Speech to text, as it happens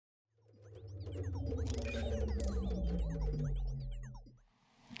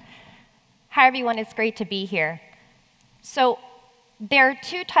Hi, everyone. It's great to be here. So there are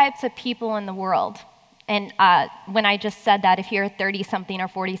two types of people in the world. And when I just said that, if you're a 30-something or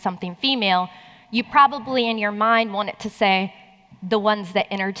 40-something female, you probably in your mind want it to say the ones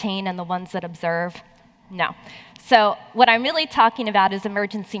that entertain and the ones that observe. No. So what I'm really talking about is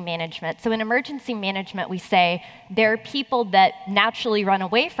emergency management. So in emergency management, we say there are people that naturally run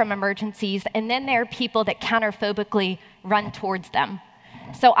away from emergencies, and then there are people that counterphobically run towards them.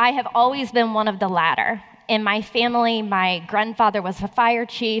 So I have always been one of the latter. In my family, my grandfather was a fire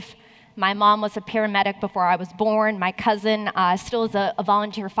chief. My mom was a paramedic before I was born. My cousin still is a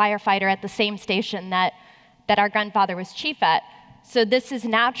volunteer firefighter at the same station that our grandfather was chief at. So this has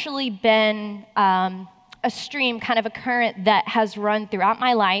naturally been a stream, kind of a current that has run throughout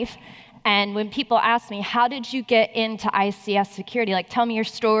my life. And when people ask me, how did you get into ICS security? Like, tell me your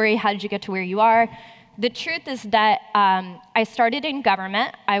story. How did you get to where you are? The truth is that I started in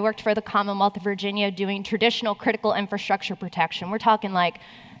government. I worked for the Commonwealth of Virginia doing traditional critical infrastructure protection. We're talking like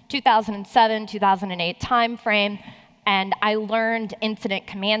 2007, 2008 timeframe. And I learned incident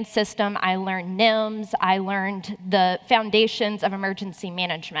command system. I learned NIMS. I learned the foundations of emergency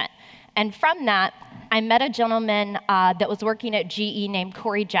management. And from that, I met a gentleman that was working at GE named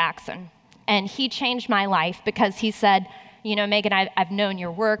Corey Jackson. And he changed my life because he said, you know, Megan, I've known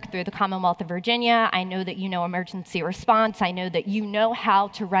your work through the Commonwealth of Virginia. I know that you know emergency response. I know that you know how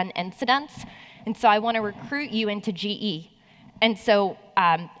to run incidents. And so I want to recruit you into GE. And so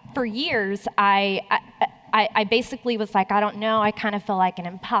for years, I basically was like, I don't know. I kind of feel like an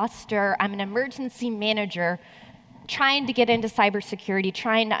imposter. I'm an emergency manager trying to get into cybersecurity,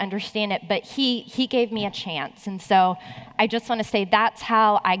 trying to understand it. But he gave me a chance. And so I just want to say that's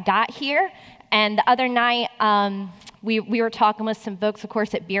how I got here. And the other night, we were talking with some folks, of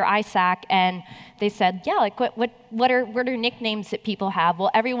course, at Beer ISAC, and they said, yeah, like what are nicknames that people have?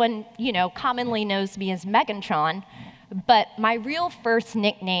 Well, everyone, you know, commonly knows me as Megantron, but my real first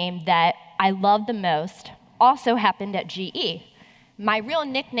nickname that I love the most also happened at GE. My real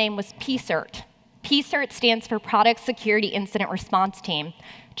nickname was PSIRT. PSIRT stands for Product Security Incident Response Team.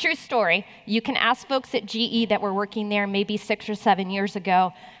 True story. You can ask folks at GE that were working there maybe 6 or 7 years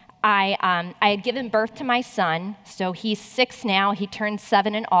ago. I had given birth to my son, so he's 6 now. He turned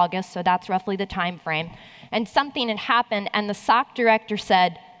 7 in August, so that's roughly the time frame. And something had happened, and the SOC director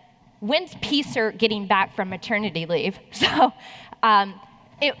said, when's PSIRT getting back from maternity leave? So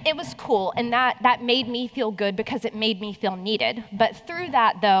it was cool, and that made me feel good because it made me feel needed. But through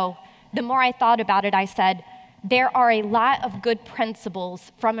that, though, the more I thought about it, I said, there are a lot of good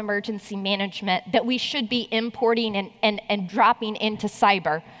principles from emergency management that we should be importing and dropping into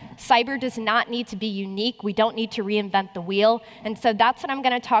cyber. Cyber does not need to be unique. We don't need to reinvent the wheel. And so that's what I'm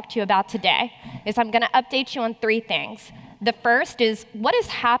going to talk to you about today, is I'm going to update you on 3 things. The first is what has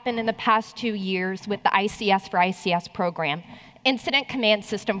happened in the past 2 years with the ICS4ICS program, Incident Command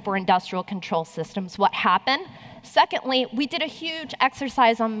System for Industrial Control Systems. What happened? Secondly, we did a huge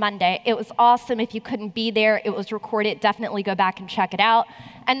exercise on Monday. It was awesome. If you couldn't be there, it was recorded. Definitely go back and check it out.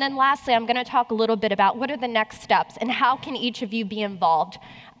 And then lastly, I'm going to talk a little bit about what are the next steps and how can each of you be involved.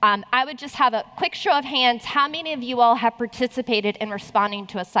 I would just have a quick show of hands. How many of you all have participated in responding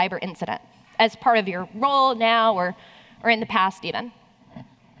to a cyber incident as part of your role now or in the past even?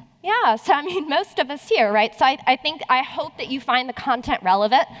 Yeah, so I mean, most of us here, right? So I hope that you find the content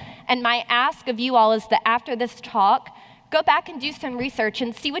relevant. And my ask of you all is that after this talk, go back and do some research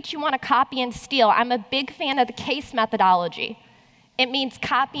and see what you want to copy and steal. I'm a big fan of the CASE methodology. It means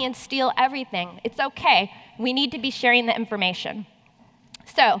copy and steal everything. It's okay. We need to be sharing the information.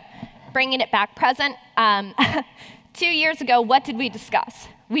 So, bringing it back present, 2 years ago, what did we discuss?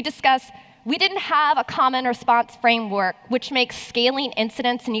 We discussed we didn't have a common response framework, which makes scaling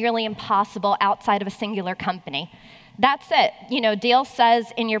incidents nearly impossible outside of a singular company. That's it. You know, Dale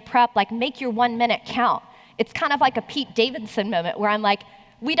says in your prep, like, make your 1 minute count. It's kind of like a Pete Davidson moment where I'm like,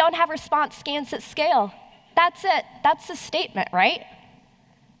 we don't have response scans at scale. That's it. That's the statement, right?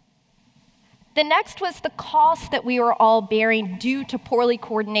 The next was the cost that we were all bearing due to poorly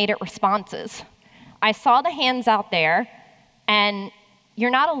coordinated responses. I saw the hands out there, and you're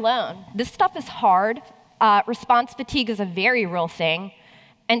not alone. This stuff is hard. Response fatigue is a very real thing.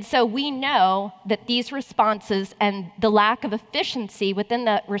 And so we know that these responses and the lack of efficiency within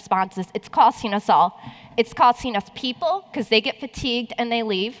the responses, it's costing us all. It's costing us people because they get fatigued and they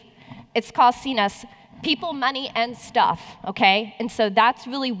leave. It's costing us people, money, and stuff, okay? And so that's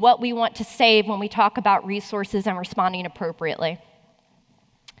really what we want to save when we talk about resources and responding appropriately.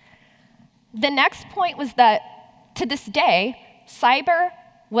 The next point was that, to this day, cyber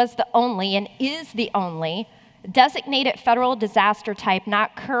was the only and is the only designated federal disaster type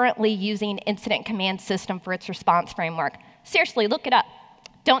not currently using incident command system for its response framework. Seriously, look it up.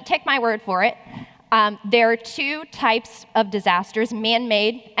 Don't take my word for it. There are two types of disasters,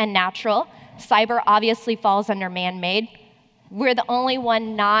 man-made and natural. Cyber obviously falls under man-made. We're the only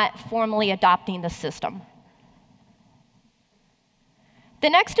one not formally adopting the system. The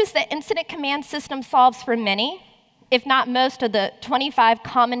next is the incident command system solves for many, if not most, of the 25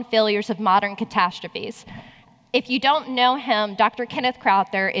 common failures of modern catastrophes. If you don't know him, Dr. Kenneth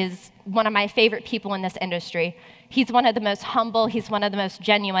Crowther is one of my favorite people in this industry. He's one of the most humble, he's one of the most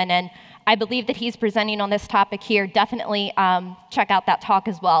genuine, and I believe that he's presenting on this topic here. Definitely check out that talk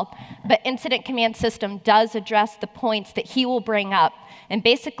as well. But Incident Command System does address the points that he will bring up. And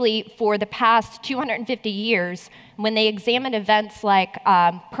basically, for the past 250 years, when they examined events like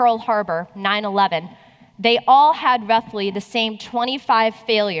Pearl Harbor, 9/11, they all had roughly the same 25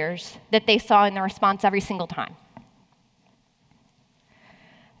 failures that they saw in the response every single time.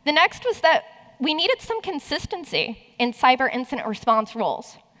 The next was that we needed some consistency in cyber incident response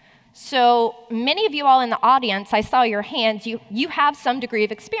roles. So many of you all in the audience, I saw your hands, you have some degree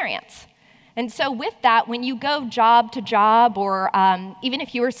of experience. And so with that, when you go job to job, or even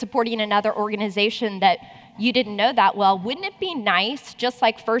if you were supporting another organization that you didn't know that well, wouldn't it be nice, just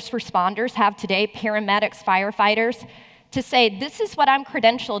like first responders have today, paramedics, firefighters, to say, this is what I'm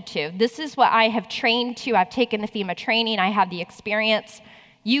credentialed to, this is what I have trained to, I've taken the FEMA training, I have the experience.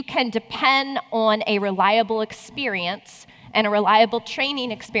 You can depend on a reliable experience and a reliable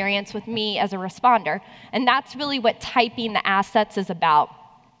training experience with me as a responder. And that's really what typing the assets is about.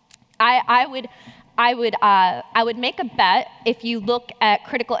 I would make a bet, if you look at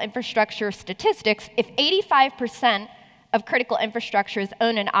critical infrastructure statistics, if 85% of critical infrastructure is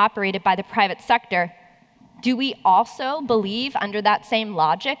owned and operated by the private sector, do we also believe, under that same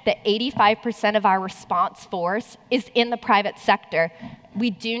logic, that 85% of our response force is in the private sector? We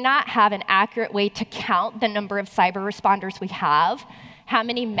do not have an accurate way to count the number of cyber responders we have, how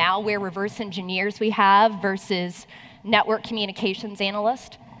many malware reverse engineers we have versus network communications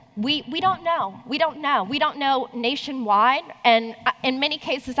analysts. We don't know. We don't know. We don't know nationwide, and in many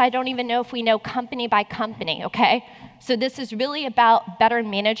cases, I don't even know if we know company by company, okay? So this is really about better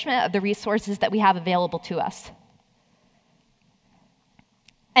management of the resources that we have available to us.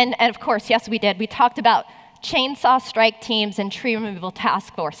 And of course, yes, we did. We talked about chainsaw strike teams and tree removal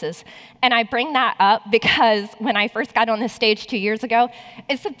task forces. And I bring that up because when I first got on this stage 2 years ago,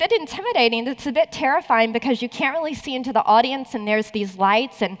 it's a bit intimidating, it's a bit terrifying because you can't really see into the audience and there's these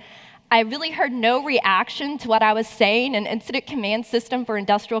lights, and I really heard no reaction to what I was saying. An incident command system for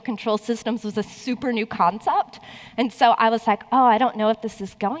industrial control systems was a super new concept. And so I was like, oh, I don't know if this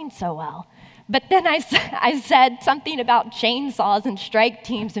is going so well. But then I said something about chainsaws and strike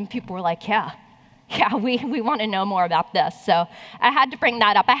teams, and people were like, yeah, we want to know more about this. So I had to bring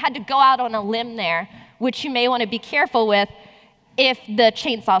that up. I had to go out on a limb there, which you may want to be careful with if the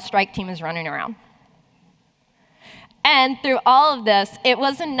chainsaw strike team is running around. And through all of this, it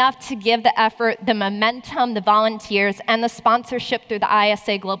was enough to give the effort, the momentum, the volunteers, and the sponsorship through the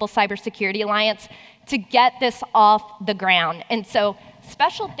ISA Global Cybersecurity Alliance to get this off the ground. And so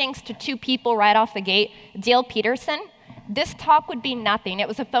special thanks to two people right off the gate. Dale Peterson. This talk would be nothing. It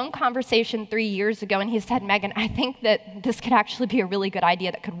was a phone conversation 3 years ago, and he said, Megan, I think that this could actually be a really good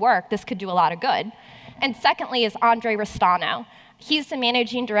idea that could work. This could do a lot of good. And secondly is Andre Restano. He's the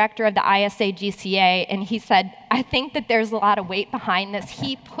managing director of the ISAGCA, and he said, I think that there's a lot of weight behind this.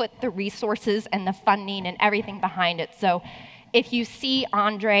 He put the resources and the funding and everything behind it. So if you see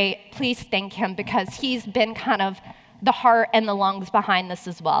Andre, please thank him, because he's been kind of the heart and the lungs behind this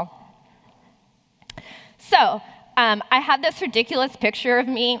as well. So I have this ridiculous picture of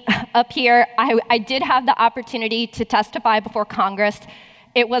me up here. I did have the opportunity to testify before Congress.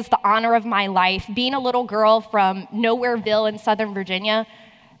 It was the honor of my life. Being a little girl from Nowhereville in Southern Virginia,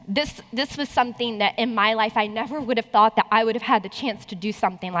 this was something that in my life I never would have thought that I would have had the chance to do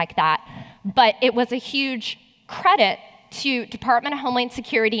something like that. But it was a huge credit to Department of Homeland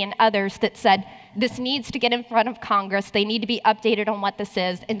Security and others that said, this needs to get in front of Congress. They need to be updated on what this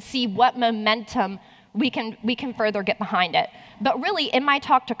is and see what momentum we can further get behind it. But really, in my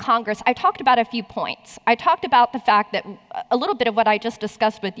talk to Congress, I talked about a few points. I talked about the fact that a little bit of what I just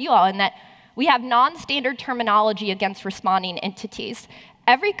discussed with you all, in that we have non-standard terminology against responding entities.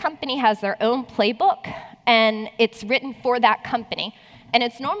 Every company has their own playbook, and it's written for that company. And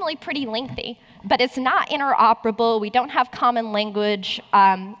it's normally pretty lengthy, but it's not interoperable. We don't have common language.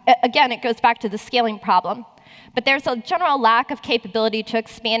 Again, it goes back to the scaling problem. But there's a general lack of capability to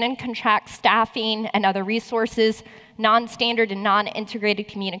expand and contract staffing and other resources, non-standard and non-integrated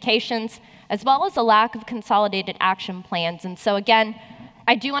communications, as well as a lack of consolidated action plans. And so again,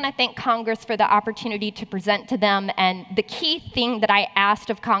 I do want to thank Congress for the opportunity to present to them. And the key thing that I asked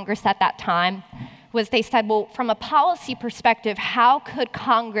of Congress at that time was they said, well, from a policy perspective, how could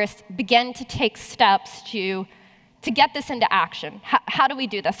Congress begin to take steps to get this into action? How do we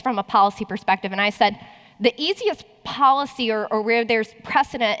do this from a policy perspective? And I said, the easiest policy, or where there's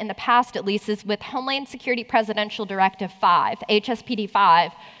precedent in the past at least, is with Homeland Security Presidential Directive 5, HSPD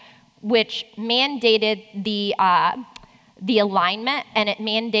 5, which mandated the alignment, and it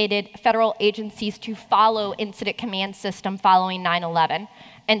mandated federal agencies to follow incident command system following 9/11.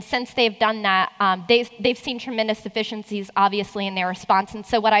 And since they've done that, they've seen tremendous deficiencies, obviously, in their response. And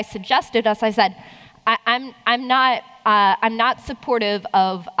so what I suggested is, I said, I'm not supportive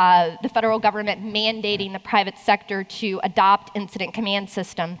of the federal government mandating the private sector to adopt incident command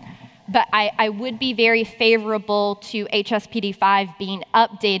system, but I would be very favorable to HSPD 5 being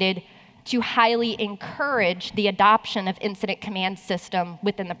updated to highly encourage the adoption of incident command system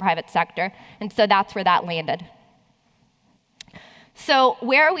within the private sector. And so that's where that landed. So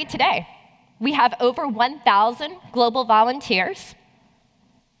where are we today? We have over 1,000 global volunteers.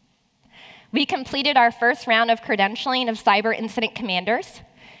 We completed our first round of credentialing of cyber incident commanders.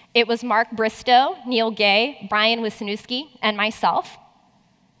 It was Mark Bristow, Neil Gay, Brian Wisniewski, and myself.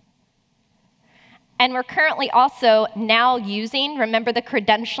 And we're currently also now using, remember the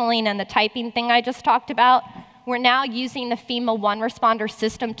credentialing and the typing thing I just talked about? We're now using the FEMA One Responder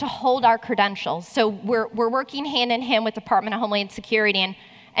system to hold our credentials. So we're working hand in hand with Department of Homeland Security,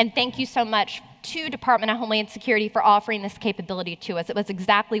 and thank you so much to Department of Homeland Security for offering this capability to us. It was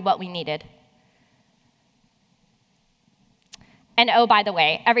exactly what we needed. And oh, by the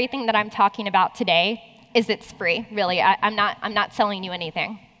way, everything that I'm talking about today it's free, really. I'm not selling you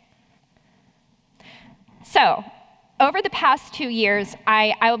anything. So, over the past 2 years,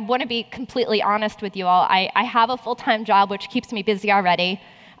 I want to be completely honest with you all. I have a full-time job, which keeps me busy already.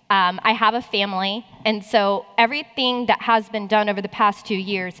 I have a family, and so everything that has been done over the past 2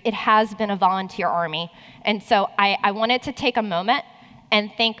 years, it has been a volunteer army. And so I wanted to take a moment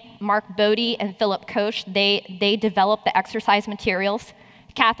and thank Mark Bodie and Philip Koch. They developed the exercise materials.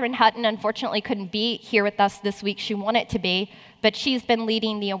 Catherine Hutton, unfortunately, couldn't be here with us this week. She wanted to be, but she's been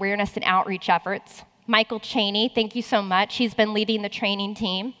leading the awareness and outreach efforts. Michael Cheney, thank you so much. He's been leading the training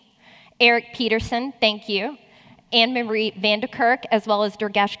team. Eric Peterson, thank you. Anne-Marie Vanderkirk, as well as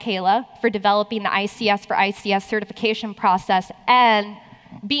Durgesh Kala, for developing the ICS4ICS certification process and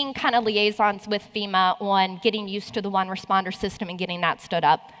being kind of liaisons with FEMA on getting used to the one responder system and getting that stood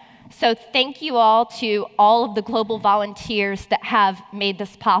up. So thank you all to all of the global volunteers that have made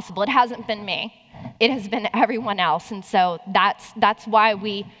this possible. It hasn't been me. It has been everyone else. And so that's why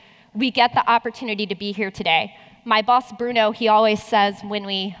we get the opportunity to be here today. My boss, Bruno, he always says when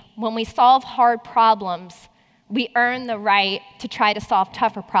we solve hard problems, we earn the right to try to solve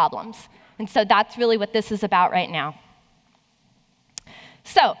tougher problems. And so that's really what this is about right now.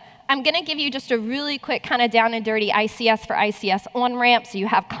 So I'm going to give you just a really quick kind of down and dirty ICS4ICS on-ramp so you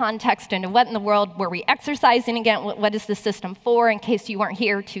have context into what in the world were we exercising again, what is the system for, in case you weren't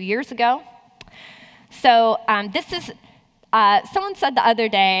here 2 years ago. So this is, someone said the other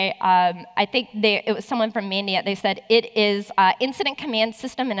day, I think it was someone from Mandiant, they said it is incident command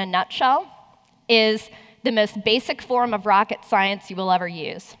system in a nutshell is the most basic form of rocket science you will ever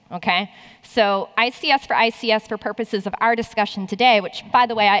use, okay? So ICS4ICS for purposes of our discussion today, which, by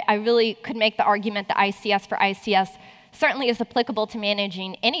the way, I really could make the argument that ICS4ICS certainly is applicable to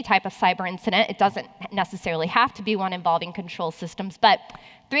managing any type of cyber incident. It doesn't necessarily have to be one involving control systems, but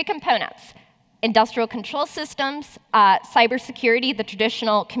 3 components: industrial control systems, cybersecurity, the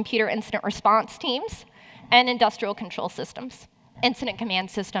traditional computer incident response teams, and industrial control systems. Incident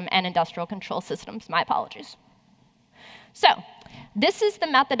command system and industrial control systems, my apologies. So this is the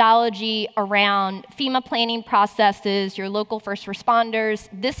methodology around FEMA planning processes, your local first responders.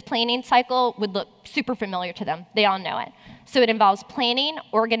 This planning cycle would look super familiar to them. They all know it. So it involves planning,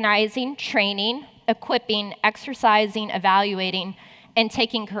 organizing, training, equipping, exercising, evaluating, and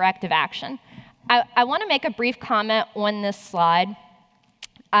taking corrective action. I want to make a brief comment on this slide.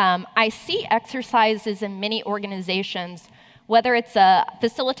 I see exercises in many organizations, whether it's a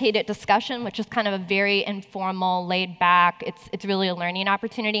facilitated discussion, which is kind of a very informal, laid back, it's really a learning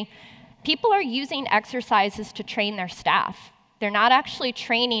opportunity. People are using exercises to train their staff. They're not actually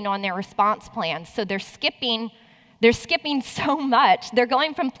training on their response plans, so they're skipping so much. They're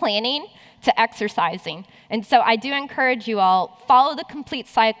going from planning to exercising. And so I do encourage you all, follow the complete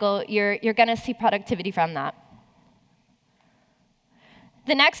cycle. You're gonna see productivity from that.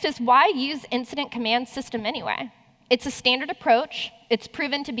 The next is, why use incident command system anyway? It's a standard approach. It's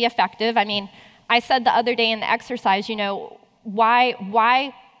proven to be effective. I mean, I said the other day in the exercise, you know,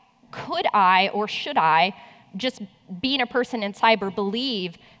 why could I or should I, just being a person in cyber,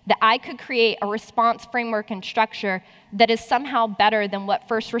 believe that I could create a response framework and structure that is somehow better than what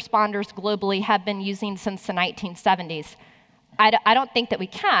first responders globally have been using since the 1970s? I don't think that we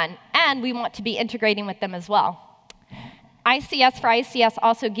can, and we want to be integrating with them as well. ICS4ICS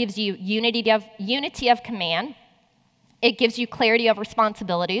also gives you unity of command. It gives you clarity of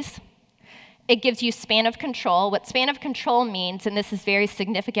responsibilities. It gives you span of control. What span of control means, and this is very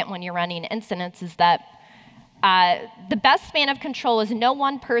significant when you're running incidents, is that the best span of control is no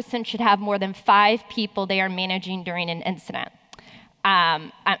one person should have more than 5 people they are managing during an incident.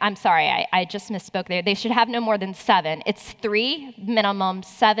 I'm sorry, I just misspoke there. They should have no more than 7. It's 3 minimum,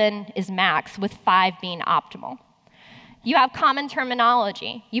 7 is max, with 5 being optimal. You have common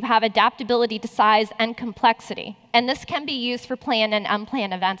terminology. You have adaptability to size and complexity. And this can be used for planned and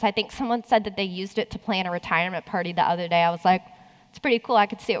unplanned events. I think someone said that they used it to plan a retirement party the other day. I was like, it's pretty cool. I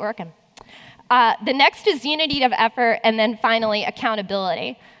could see it working. The next is unity of effort, and then finally,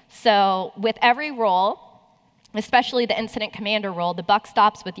 accountability. So with every role, especially the incident commander role, the buck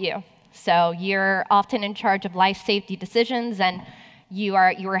stops with you. So you're often in charge of life safety decisions, and you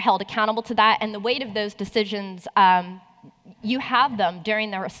are held accountable to that. And the weight of those decisions, you have them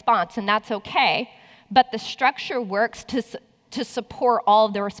during the response, and that's okay. But the structure works to support all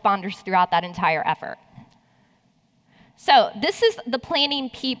of the responders throughout that entire effort. So this is the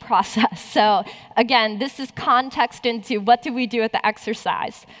planning P process. So again, this is context into what do we do at the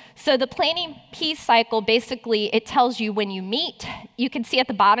exercise. So the planning P cycle, basically, it tells you when you meet. You can see at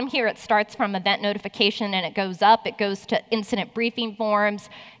the bottom here, it starts from event notification and it goes up. It goes to incident briefing forms.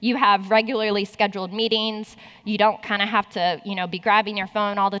 You have regularly scheduled meetings. You don't kind of have to, be grabbing your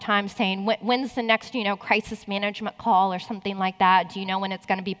phone all the time saying, when's the next, crisis management call or something like that? Do you know when it's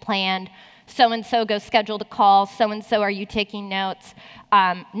going to be planned? So-and-so go schedule the call, so-and-so, are you taking notes?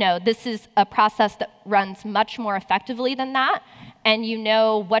 No, this is a process that runs much more effectively than that, and you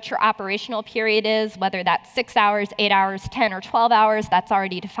know what your operational period is, whether that's 6 hours, 8 hours, 10 or 12 hours, that's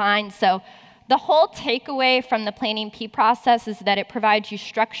already defined. So the whole takeaway from the planning P process is that it provides you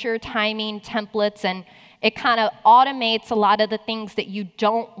structure, timing, templates, and it kind of automates a lot of the things that you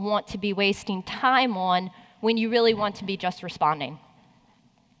don't want to be wasting time on when you really want to be just responding.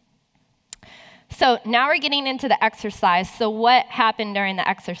 So now we're getting into the exercise. So what happened during the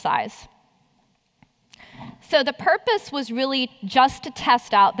exercise? So the purpose was really just to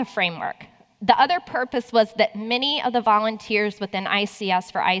test out the framework. The other purpose was that many of the volunteers within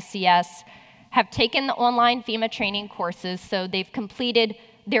ICS4ICS have taken the online FEMA training courses, so they've completed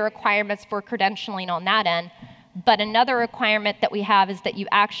their requirements for credentialing on that end. But another requirement that we have is that you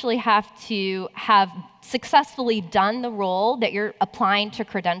actually have to have successfully done the role that you're applying to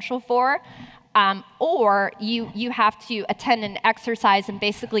credential for, or you have to attend an exercise and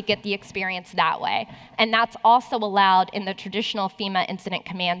basically get the experience that way. And that's also allowed in the traditional FEMA incident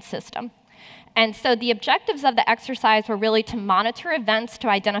command system. And so the objectives of the exercise were really to monitor events to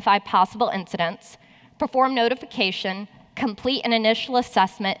identify possible incidents, perform notification, complete an initial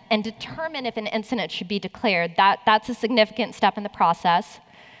assessment, and determine if an incident should be declared. That's a significant step in the process.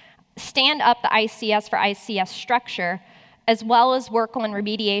 Stand up the ICS4ICS structure, as well as work on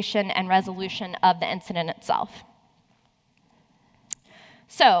remediation and resolution of the incident itself.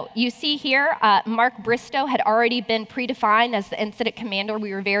 So you see here, Mark Bristow had already been predefined as the incident commander.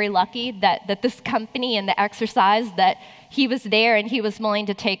 We were very lucky that this company and the exercise, that he was there and he was willing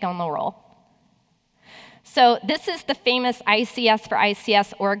to take on the role. So this is the famous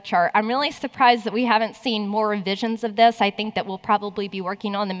ICS4ICS org chart. I'm really surprised that we haven't seen more revisions of this. I think that we'll probably be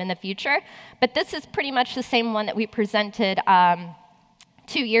working on them in the future. But this is pretty much the same one that we presented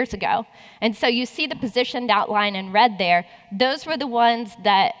 2 years ago. And so you see the positioned outline in red there. Those were the ones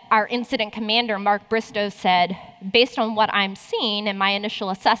that our incident commander, Mark Bristow, said, based on what I'm seeing in my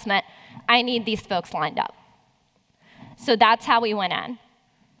initial assessment, I need these folks lined up. So that's how we went in.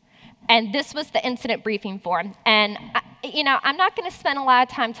 And this was the incident briefing form. And I'm not going to spend a lot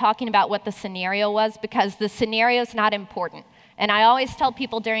of time talking about what the scenario was, because the scenario is not important. And I always tell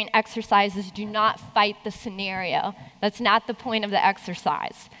people during exercises, do not fight the scenario. That's not the point of the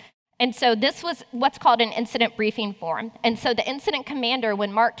exercise. And so this was what's called an incident briefing form. And so the incident commander,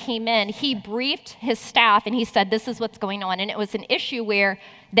 when Mark came in, he briefed his staff and he said, this is what's going on. And it was an issue where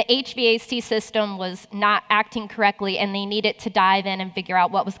the HVAC system was not acting correctly and they needed to dive in and figure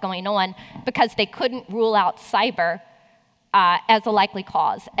out what was going on because they couldn't rule out cyber as a likely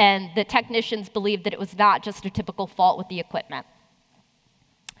cause. And the technicians believed that it was not just a typical fault with the equipment.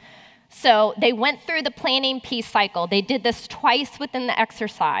 So they went through the planning piece cycle. They did this twice within the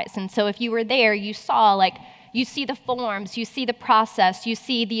exercise. And so if you were there, you saw, like, you see the forms, you see the process, you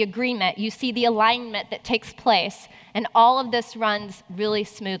see the agreement, you see the alignment that takes place. And all of this runs really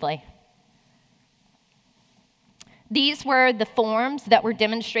smoothly. These were the forms that were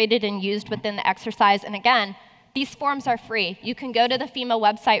demonstrated and used within the exercise. And again, these forms are free. You can go to the FEMA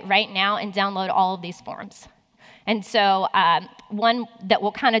website right now and download all of these forms. And so one that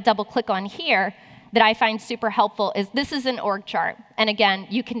we'll kind of double click on here that I find super helpful is this is an org chart. And again,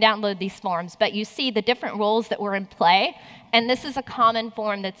 you can download these forms, but you see the different roles that were in play. And this is a common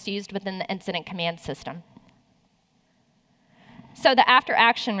form that's used within the incident command system. So the after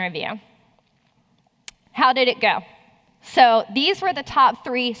action review. How did it go? So these were the top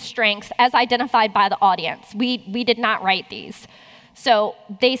 3 strengths as identified by the audience. We did not write these. So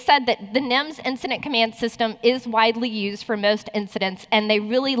they said that the NIMS incident command system is widely used for most incidents, and they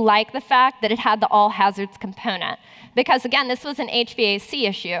really like the fact that it had the all hazards component. Because again, this was an HVAC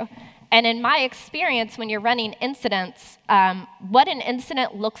issue. And in my experience, when you're running incidents, what an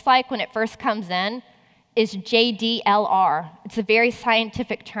incident looks like when it first comes in is JDLR. It's a very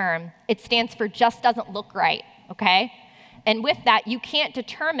scientific term. It stands for just doesn't look right, okay? And with that, you can't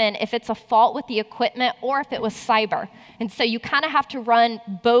determine if it's a fault with the equipment or if it was cyber. And so you kind of have to run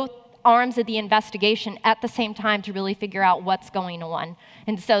both arms of the investigation at the same time to really figure out what's going on.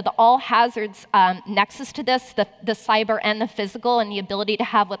 And so the all hazards nexus to this, the cyber and the physical, and the ability to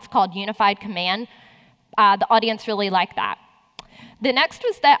have what's called unified command, the audience really liked that. The next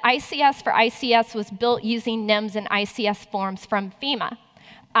was that ICS4ICS was built using NIMS and ICS forms from FEMA.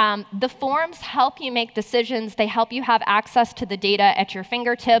 The forms help you make decisions. They help you have access to the data at your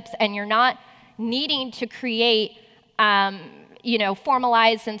fingertips, and you're not needing to create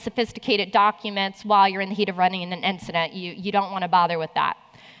formalized and sophisticated documents while you're in the heat of running an incident. You don't want to bother with that.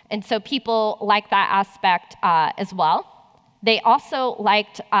 And so people like that aspect as well. They also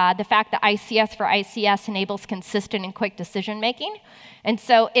liked the fact that ICS4ICS enables consistent and quick decision making. And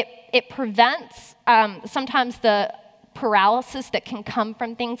so it prevents sometimes the paralysis that can come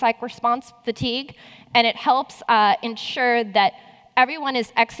from things like response fatigue, and it helps ensure that everyone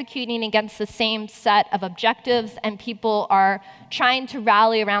is executing against the same set of objectives and people are trying to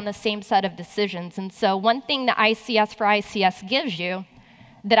rally around the same set of decisions. And so one thing that ICS4ICS gives you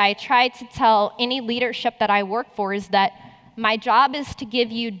that I try to tell any leadership that I work for is that my job is to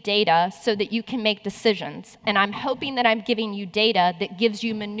give you data so that you can make decisions. And I'm hoping that I'm giving you data that gives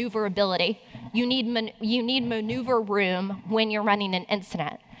you maneuverability. You need maneuver room when you're running an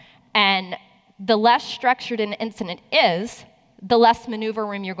incident. And the less structured an incident is, the less maneuver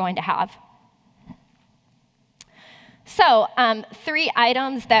room you're going to have. So 3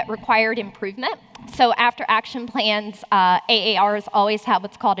 items that required improvement. So after action plans, AARs always have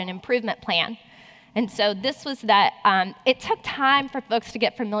what's called an improvement plan. And so this was that it took time for folks to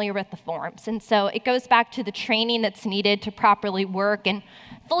get familiar with the forms. And so it goes back to the training that's needed to properly work and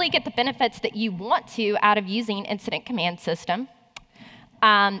fully get the benefits that you want to out of using incident command system.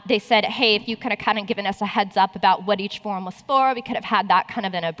 They said, hey, if you could have kind of given us a heads up about what each form was for, we could have had that kind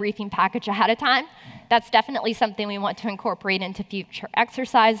of in a briefing package ahead of time. That's definitely something we want to incorporate into future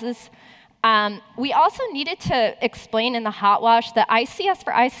exercises. We also needed to explain in the hot wash that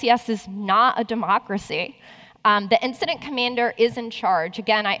ICS4ICS is not a democracy. The incident commander is in charge.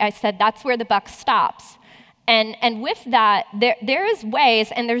 Again, I said that's where the buck stops. And with that, there is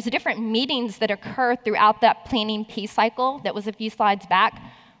ways, and there's different meetings that occur throughout that planning piece cycle that was a few slides back,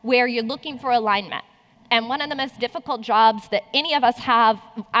 where you're looking for alignment. And one of the most difficult jobs that any of us have,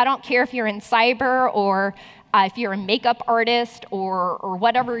 I don't care if you're in cyber or if you're a makeup artist or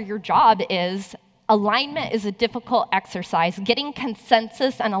whatever your job is, alignment is a difficult exercise. Getting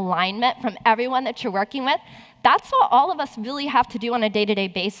consensus and alignment from everyone that you're working with, that's what all of us really have to do on a day-to-day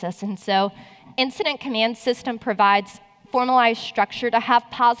basis. And so incident command system provides formalized structure to have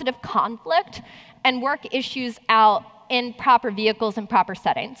positive conflict and work issues out in proper vehicles and proper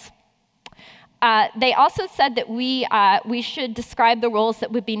settings. They also said that we should describe the roles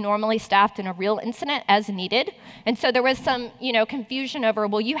that would be normally staffed in a real incident as needed. And so there was some confusion over,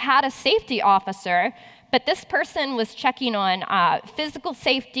 well, you had a safety officer, but this person was checking on physical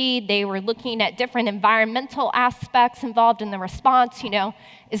safety. They were looking at different environmental aspects involved in the response.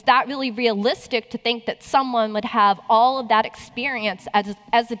 Is that really realistic to think that someone would have all of that experience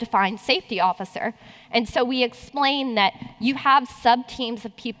as a defined safety officer? And so we explained that you have sub-teams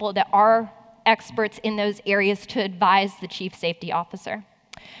of people that are experts in those areas to advise the chief safety officer.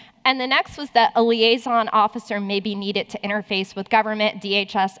 And the next was that a liaison officer may be needed to interface with government,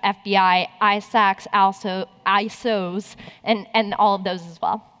 DHS, FBI, ISACs, ISOs, and all of those as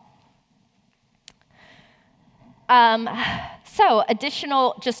well. So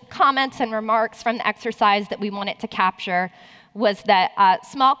additional just comments and remarks from the exercise that we wanted to capture was that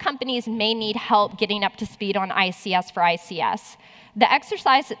small companies may need help getting up to speed on ICS4ICS. The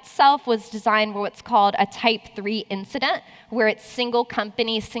exercise itself was designed for what's called a Type 3 incident, where it's single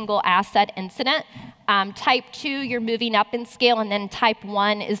company, single asset incident. Type 2, you're moving up in scale, and then Type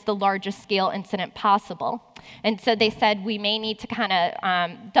 1 is the largest scale incident possible. And so they said we may need to kind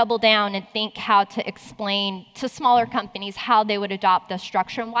of double down and think how to explain to smaller companies how they would adopt this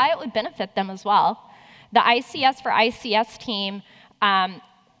structure and why it would benefit them as well. The ICS4ICS team,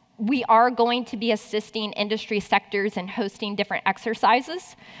 we are going to be assisting industry sectors in hosting different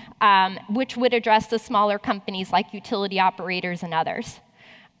exercises, which would address the smaller companies like utility operators and others.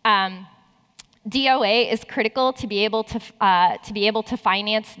 DOA is critical to be able to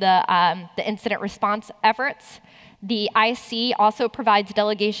finance the incident response efforts. The IC also provides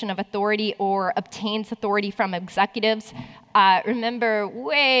delegation of authority or obtains authority from executives. Remember,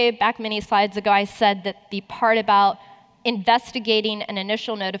 way back many slides ago, I said that the part about investigating an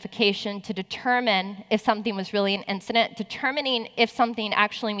initial notification to determine if something was really an incident, determining if something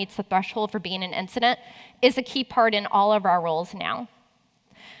actually meets the threshold for being an incident, is a key part in all of our roles now.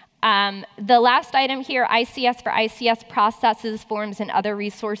 The last item here, ICS4ICS processes, forms, and other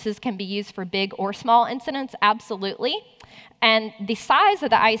resources can be used for big or small incidents, absolutely. And the size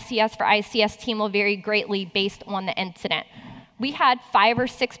of the ICS4ICS team will vary greatly based on the incident. We had 5 or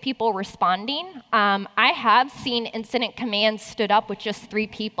 6 people responding. I have seen incident commands stood up with just 3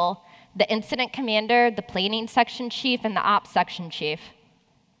 people: the incident commander, the planning section chief, and the ops section chief.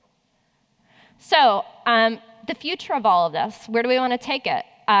 So the future of all of this, where do we want to take it?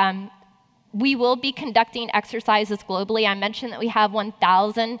 We will be conducting exercises globally. I mentioned that we have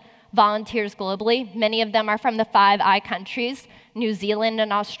 1,000 volunteers globally. Many of them are from the 5 I countries. New Zealand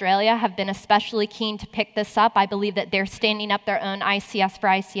and Australia have been especially keen to pick this up. I believe that they're standing up their own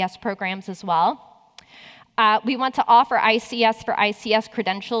ICS4ICS programs as well. We want to offer ICS4ICS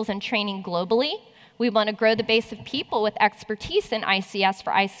credentials and training globally. We want to grow the base of people with expertise in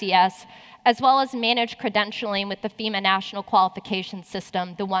ICS4ICS, as well as manage credentialing with the FEMA National Qualification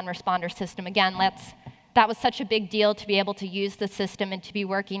System, the One Responder System. Again, that was such a big deal to be able to use the system and to be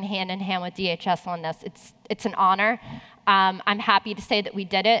working hand in hand with DHS on this. It's an honor. I'm happy to say that we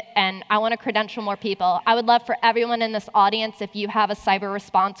did it, and I want to credential more people. I would love for everyone in this audience, if you have a cyber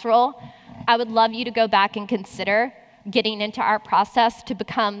response role, I would love you to go back and consider getting into our process to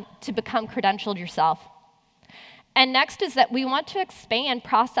become credentialed yourself. And next is that we want to expand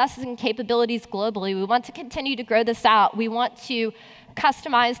processes and capabilities globally. We want to continue to grow this out. We want to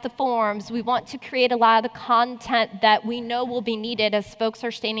customize the forms. We want to create a lot of the content that we know will be needed as folks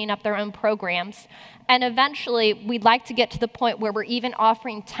are standing up their own programs. And eventually, we'd like to get to the point where we're even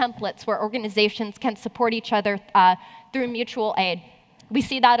offering templates where organizations can support each other through mutual aid. We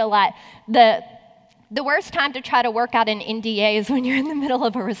see that a lot. The worst time to try to work out an NDA is when you're in the middle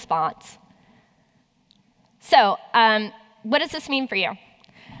of a response. So what does this mean for you?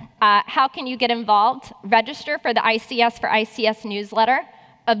 How can you get involved? Register for the ICS4ICS newsletter,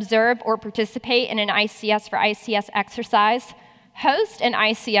 observe or participate in an ICS4ICS exercise, host an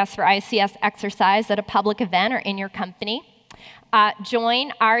ICS4ICS exercise at a public event or in your company,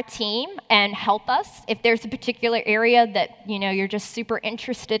 join our team and help us if there's a particular area that you're just super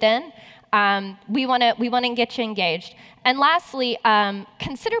interested in. We want to get you engaged. And lastly,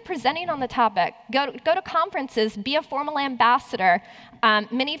 consider presenting on the topic. Go to conferences, be a formal ambassador.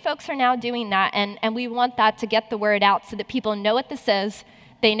 Many folks are now doing that, and we want that to get the word out so that people know what this is,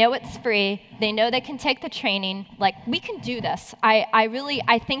 they know it's free, they know they can take the training. Like, we can do this.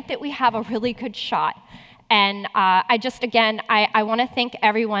 I think that we have a really good shot. And I want to thank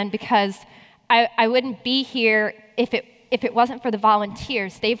everyone, because I wouldn't be here if it wasn't for the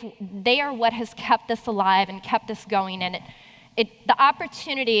volunteers. They are what has kept this alive and kept this going, and the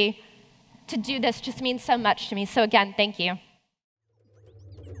opportunity to do this just means so much to me. So again, thank you.